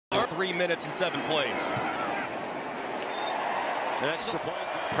3 minutes and 7 plays. Extra point.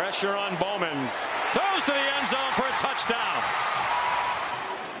 Pressure on Bowman. Throws to the end zone for a touchdown.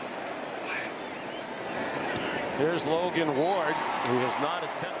 Here's Logan Ward, who has not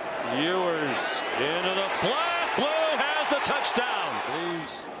attempted. Ewers into the flat. Blue has the touchdown.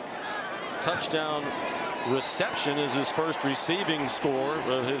 Blue's touchdown reception is his first receiving score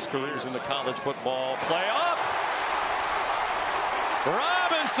of his careers in the college football playoff.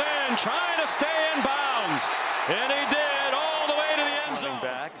 Robinson trying to stay in bounds, and he did all the way to the end zone.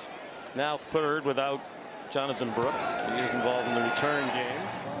 Back, now third without Jonathan Brooks. He is involved in the return game.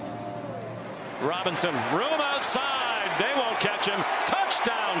 Robinson, room outside. They won't catch him.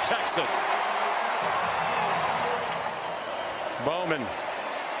 Touchdown, Texas. Bowman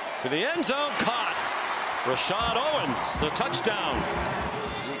to the end zone, caught. Rashad Owens, the touchdown.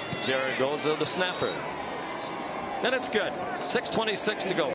 Zaragoza, the snapper. And it's good. 6:26 to go.